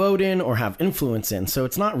necessarily have a vote in or have influence in. So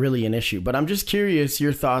it's not really an issue, but I'm just curious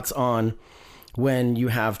your thoughts on when you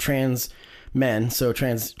have trans men, so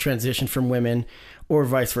transition from women, or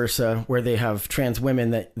vice versa, where they have trans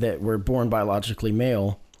women that were born biologically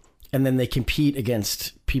male, and then they compete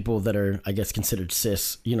against people that are, I guess, considered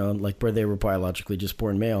cis, like where they were biologically just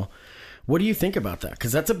born male. What do you think about that?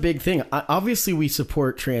 Because that's a big thing. Obviously, we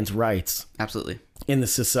support trans rights. Absolutely. In the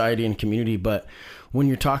society and community, but when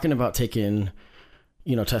you're talking about taking,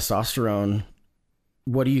 testosterone,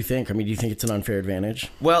 what do you think? I mean, do you think it's an unfair advantage?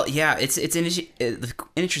 Well, yeah, it's an issue. The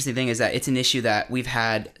interesting thing is that it's an issue that we've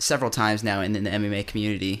had several times now in the MMA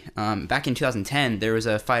community. Back in 2010, there was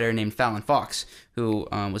a fighter named Fallon Fox who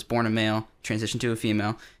was born a male, transitioned to a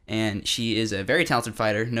female, and she is a very talented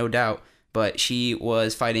fighter, no doubt. But she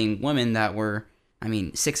was fighting women that were,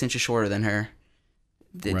 6 inches shorter than her.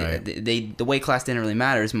 The weight class didn't really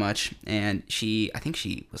matter as much, and I think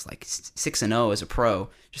she was like 6-0 as a pro,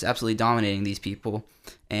 just absolutely dominating these people.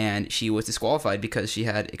 And she was disqualified because she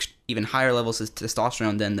had even higher levels of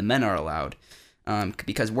testosterone than the men are allowed.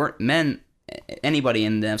 Because anybody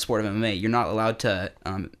in the sport of MMA, you're not allowed to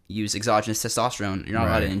use exogenous testosterone. You're not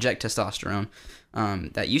allowed to inject testosterone.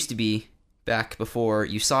 That used to be back before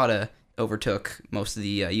USADA overtook most of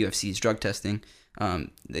the UFC's drug testing.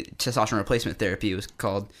 The testosterone replacement therapy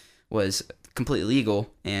was completely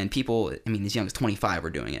legal, and people, as young as 25 were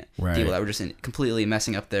doing it. Right. People that were just completely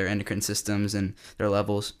messing up their endocrine systems and their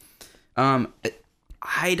levels. I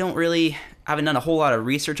haven't done a whole lot of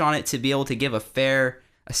research on it to be able to give a fair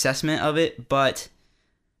assessment of it, but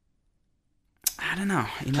I don't know.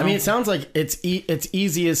 It sounds like it's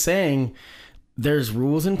easy as saying there's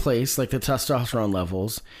rules in place, like the testosterone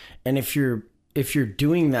levels, and if you're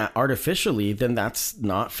doing that artificially, then that's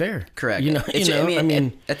not fair. Correct. At the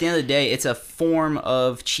end of the day, it's a form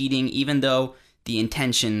of cheating, even though the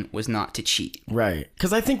intention was not to cheat. Right.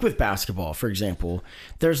 Because I think with basketball, for example,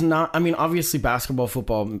 there's not, obviously basketball,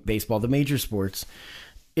 football, baseball, the major sports,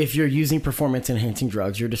 if you're using performance enhancing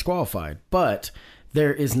drugs, you're disqualified. But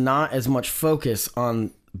there is not as much focus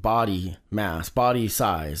on body mass, body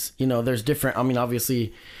size. There's different,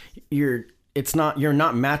 obviously you're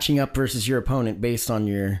not matching up versus your opponent based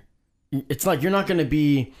on it's like you're not going to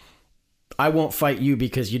be, I won't fight you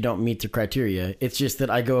because you don't meet the criteria. It's just that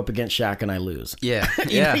I go up against Shaq and I lose. Yeah.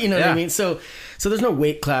 You know what I mean? So there's no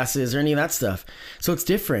weight classes or any of that stuff. So it's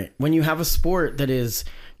different. When you have a sport that is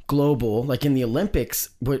global, like in the Olympics,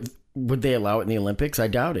 would they allow it in the Olympics? I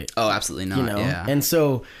doubt it. Oh, absolutely not. Yeah. And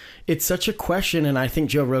so it's such a question. And I think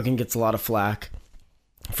Joe Rogan gets a lot of flack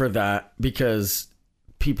for that because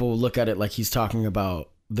people look at it like he's talking about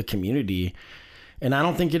the community, and I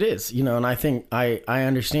don't think it is, and I think I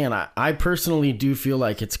understand. I personally do feel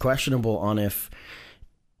like it's questionable on if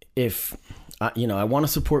I want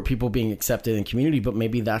to support people being accepted in community, but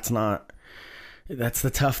maybe that's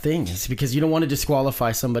the tough thing, is because you don't want to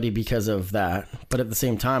disqualify somebody because of that. But at the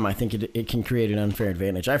same time, I think it can create an unfair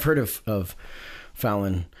advantage. I've heard of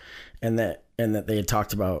Fallon and that they had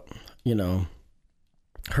talked about,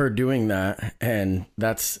 her doing that, and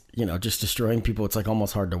that's just destroying people. It's like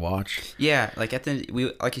almost hard to watch. Yeah, like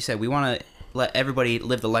like you said, we want to let everybody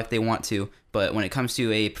live the life they want to, but when it comes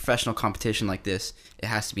to a professional competition like this, it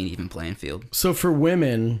has to be an even playing field. So for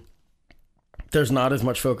women, there's not as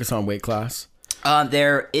much focus on weight class.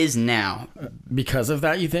 There is now. Because of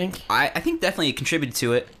that, you think? I think definitely it contributed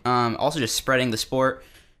to it. Also just spreading the sport.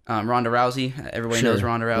 Ronda Rousey. Everybody knows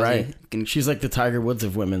Ronda Rousey. Right. She's like the Tiger Woods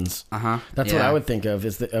of women's. That's what I would think of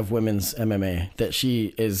of women's MMA. That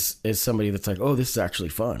she is somebody that's like, oh, this is actually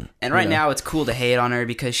fun. And right now, it's cool to hate on her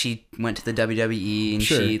because she went to the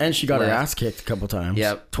WWE and she got her ass kicked a couple times.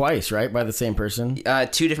 Yep. Twice, right, by the same person. 2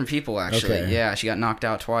 different people actually. Okay. Yeah, she got knocked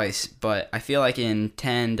out twice. But I feel like in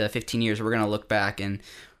 10 to 15 years, we're gonna look back and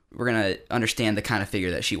we're going to understand the kind of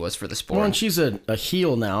figure that she was for the sport. Well, and she's a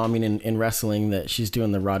heel now. I mean, in wrestling, that she's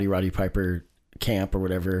doing the Roddy Piper camp or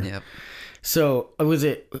whatever. Yep. So,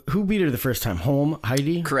 who beat her the first time?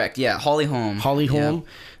 Heidi? Correct, yeah. Holly Holm. Yep.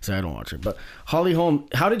 So, I don't watch her. But Holly Holm,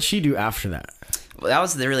 how did she do after that? Well, that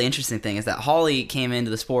was the really interesting thing, is that Holly came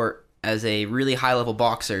into the sport as a really high-level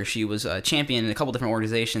boxer. She was a champion in a couple different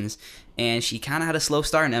organizations, and she kind of had a slow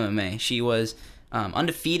start in MMA. She was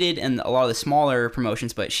undefeated in a lot of the smaller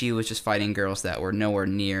promotions, but she was just fighting girls that were nowhere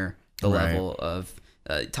near the level of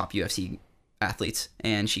top UFC athletes.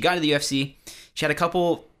 And she got into the UFC. She had a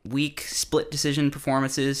couple weak split decision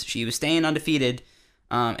performances. She was staying undefeated,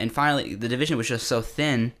 and finally the division was just so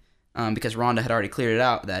thin because Ronda had already cleared it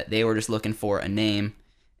out that they were just looking for a name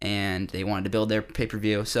and they wanted to build their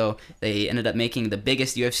pay-per-view. So they ended up making the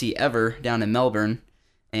biggest UFC ever down in Melbourne,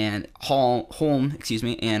 and Holm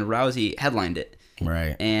and Rousey headlined it.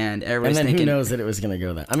 Right. And everybody's thinking, who thinking, knows that it was going to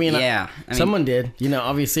go that. I mean, someone did.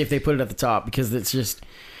 Obviously, if they put it at the top, because it's just,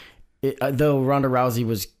 though Ronda Rousey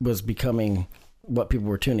was becoming what people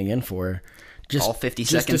were tuning in for, just all 50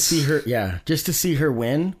 seconds. Just to see her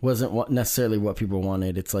win wasn't necessarily what people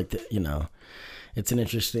wanted. It's like, it's an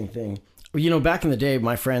interesting thing. Back in the day,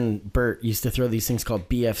 my friend Bert used to throw these things called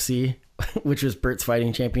BFC, which was Bert's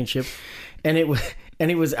Fighting Championship, and it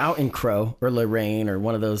was out in Crow or Lorraine or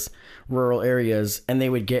one of those rural areas, and they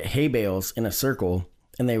would get hay bales in a circle,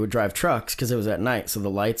 and they would drive trucks because it was at night, so the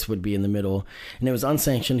lights would be in the middle, and it was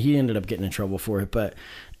unsanctioned. He ended up getting in trouble for it,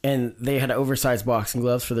 and they had oversized boxing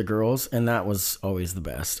gloves for the girls, and that was always the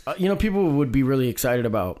best. People would be really excited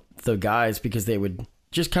about the guys because they would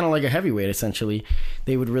just kind of like a heavyweight, essentially.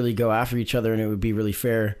 They would really go after each other, and it would be really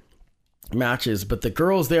fair matches. But the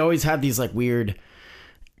girls, they always had these like weird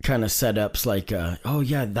kind of setups, like, oh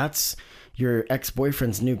yeah, that's your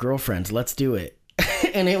ex-boyfriend's new girlfriend, let's do it.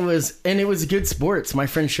 and it was good sports. My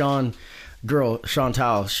friend Chantal,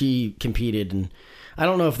 she competed, and I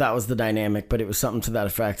don't know if that was the dynamic, but it was something to that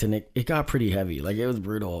effect, and it got pretty heavy. Like, it was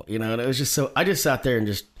brutal, and it was just so, I just sat there and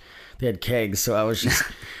they had kegs, so I was just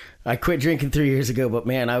I quit drinking 3 years ago, but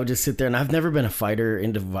man, I would just sit there, and I've never been a fighter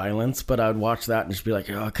into violence, but I would watch that and just be like,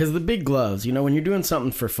 oh, because the big gloves, when you're doing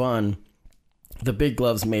something for fun, the big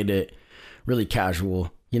gloves made it really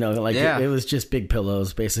casual, it was just big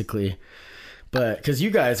pillows basically. But because you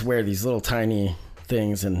guys wear these little tiny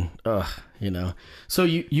things, and so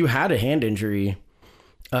you had a hand injury.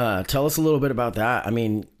 Tell us a little bit about that. I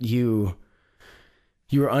mean, you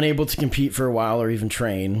were unable to compete for a while or even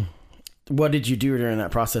train. What did you do during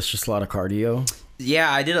that process? Just a lot of cardio?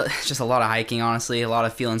 Yeah, I did just a lot of hiking, honestly. A lot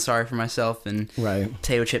of feeling sorry for myself and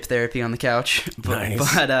potato chip therapy on the couch.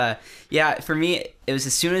 But yeah, for me, it was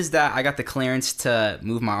as soon as that I got the clearance to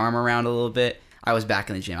move my arm around a little bit, I was back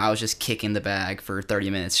in the gym. I was just kicking the bag for 30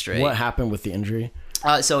 minutes straight. What happened with the injury?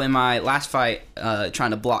 So in my last fight,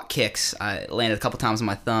 trying to block kicks, I landed a couple times on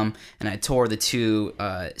my thumb, and I tore the 2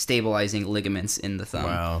 stabilizing ligaments in the thumb.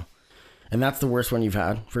 Wow. And that's the worst one you've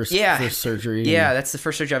had? First surgery? Yeah, that's the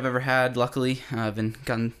first surgery I've ever had, luckily. I've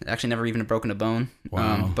actually never even broken a bone.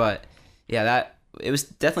 Wow. But yeah, it was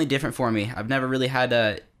definitely different for me. I've never really had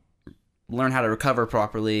to learn how to recover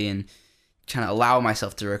properly and kind of allow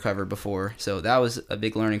myself to recover before. So that was a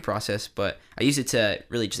big learning process, but I used it to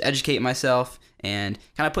really just educate myself and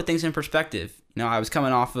kind of put things in perspective. I was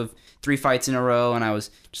coming off of 3 fights in a row, and I was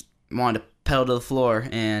just wanted to pedal to the floor,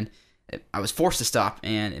 and I was forced to stop,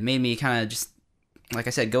 and it made me kind of just, like I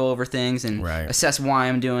said, go over things and assess why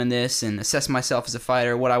I'm doing this and assess myself as a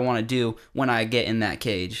fighter, what I want to do when I get in that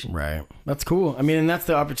cage. Right. That's cool. I mean, and that's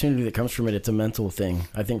the opportunity that comes from it. It's a mental thing.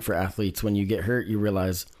 I think for athletes, when you get hurt, you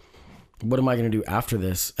realize, what am I going to do after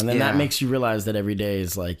this? And then that makes you realize that every day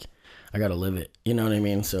is like, I got to live it. You know what I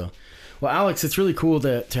mean? So, well, Alex, it's really cool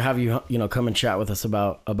to have you, come and chat with us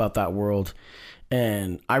about that world.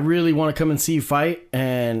 And I really want to come and see you fight,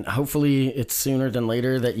 and hopefully it's sooner than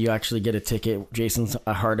later that you actually get a ticket. Jason's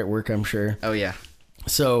hard at work, I'm sure. Oh, yeah.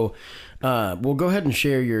 So we'll go ahead and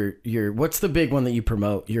share your what's the big one that you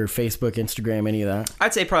promote? Your Facebook, Instagram, any of that?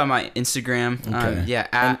 I'd say probably my Instagram. Okay.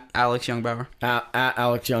 At Alex Youngbauer. At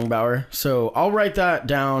Alex Youngbauer. So I'll write that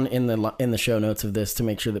down in the show notes of this to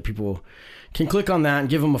make sure that people can click on that and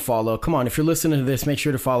give him a follow. Come on, if you're listening to this, make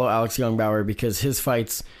sure to follow Alex Youngbauer, because his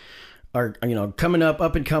fights are, coming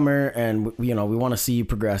up and comer, and we want to see you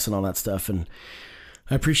progress and all that stuff. And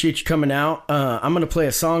I appreciate you coming out. I'm going to play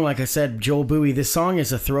a song, like I said, Joel Bowie. This song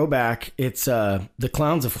is a throwback. It's the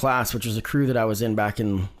Clowns of Class, which was a crew that I was in back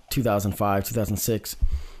in 2005, 2006.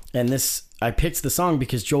 And I picked the song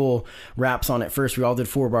because Joel raps on it first. We all did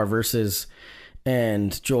 4-bar verses.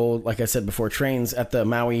 And Joel, like I said before, trains at the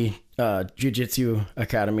Maui Jiu-Jitsu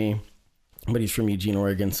Academy, but he's from Eugene,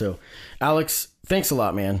 Oregon. So, Alex, thanks a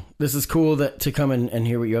lot, man. This is cool to come and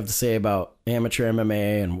hear what you have to say about amateur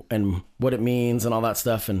MMA and what it means and all that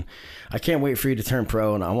stuff. And I can't wait for you to turn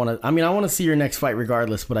pro. And I want to see your next fight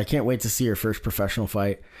regardless, but I can't wait to see your first professional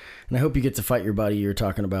fight. And I hope you get to fight your buddy you're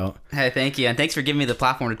talking about. Hey, thank you. And thanks for giving me the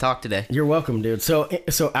platform to talk today. You're welcome, dude. So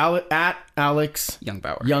at Alex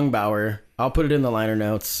Youngbauer, I'll put it in the liner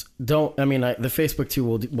notes. The Facebook too,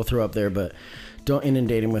 we'll throw up there, but don't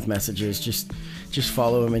inundate him with messages. Just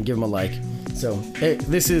follow him and give him a like. So, hey,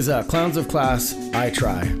 this is Clowns of Class, I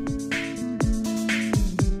Try.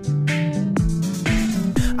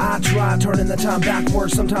 I try turning the time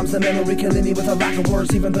backwards. Sometimes the memory can leave me with a lack of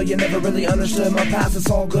words. Even though you never really understood my past, it's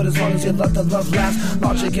all good as long as you let the love last.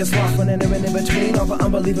 Logic gets lost when entering in between all the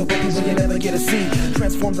unbelievable people you never get to see.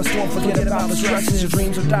 Transform the storm, forget about the stresses. Your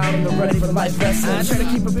dreams are down and they're ready for life lessons. I try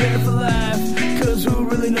to keep prepared for life, cause who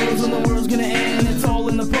really knows when the world's gonna end? It's all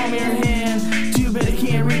in the palm of your hand. Too bad you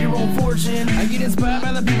can't read your own fortune. I get inspired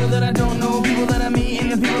by the people that I don't know, people that I meet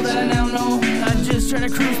and the people that I now know. I just try to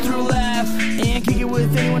cruise through life and kick it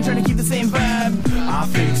with anyone trying to keep the same vibe. I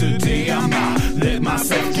think today I might let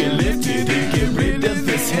myself get lifted and get rid of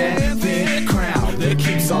this heavy crown that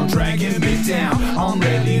keeps on dragging me down. I'm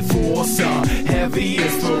ready for some heavy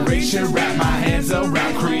inspiration. Wrap my hands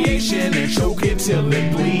around creation and choke it till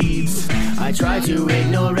it bleeds. I try to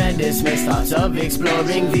ignore and dismiss thoughts of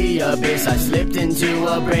exploring the abyss. I slipped into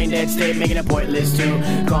a brain-dead state, making it pointless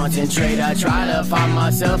to concentrate. I try to find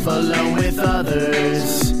myself alone with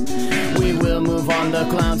others. We will move on, the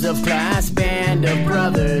Clowns of Class, band of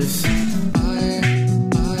brothers.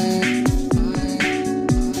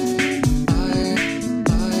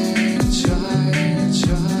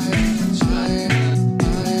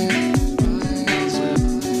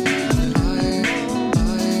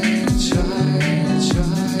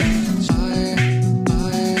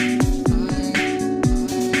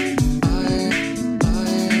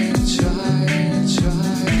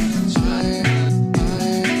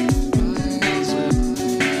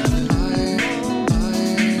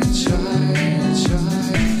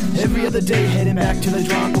 Day heading back to the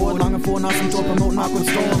drawing board, longing for an awesome tour promoting awkward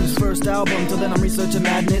storms. First album, till then I'm researching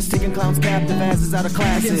madness, taking clowns captive as is out of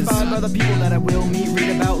classes. Inspired by the people that I will meet,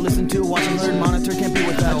 read about, listen to, watch and learn, monitor, can't be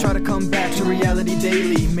without. I try to come back to reality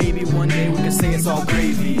daily. Maybe one day we can say it's all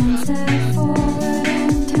gravy. 1 step forward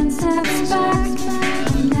and 10 steps back.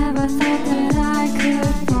 I never thought that I could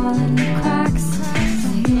fall in the cracks.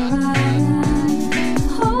 But here I am,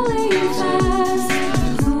 holding fast,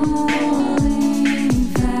 holding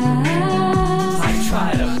fast. I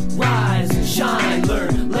try to rise and shine,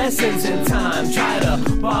 learn lessons in time. Try to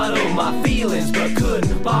bottle my feelings, but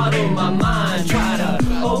couldn't bottle my mind. Try to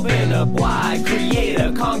open up wide, create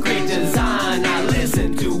a concrete design. I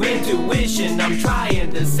listen to intuition, I'm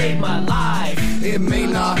trying to save my life. It may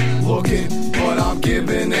not look it, but I'm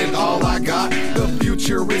giving it all I got. The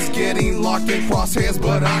future is getting locked in crosshairs,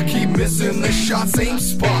 but I keep missing the shot, same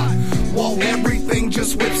spot. While everything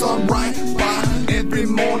just whips on right by. Every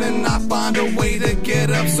morning I find a way to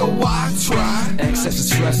get up, so I try. Excess of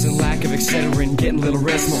stress and lack of Excedrin. Getting a little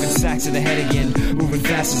rest, smoking stacks to the head again. Moving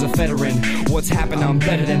fast as a veteran. What's happened? I'm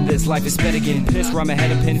better than this. Life is better again. Pissed, rhyme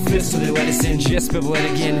ahead of pin fist, so they let us in. Just spibble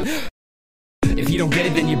it again. If you don't get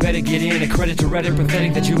it, then you better get in. A credit to Reddit,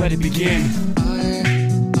 pathetic that you let it begin.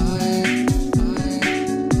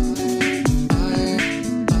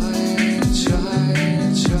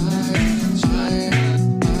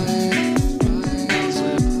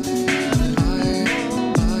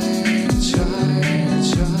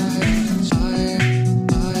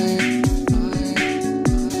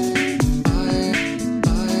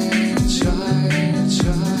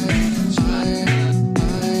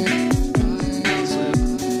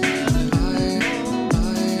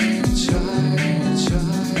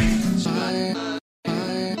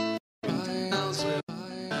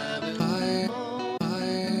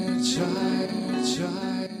 Try.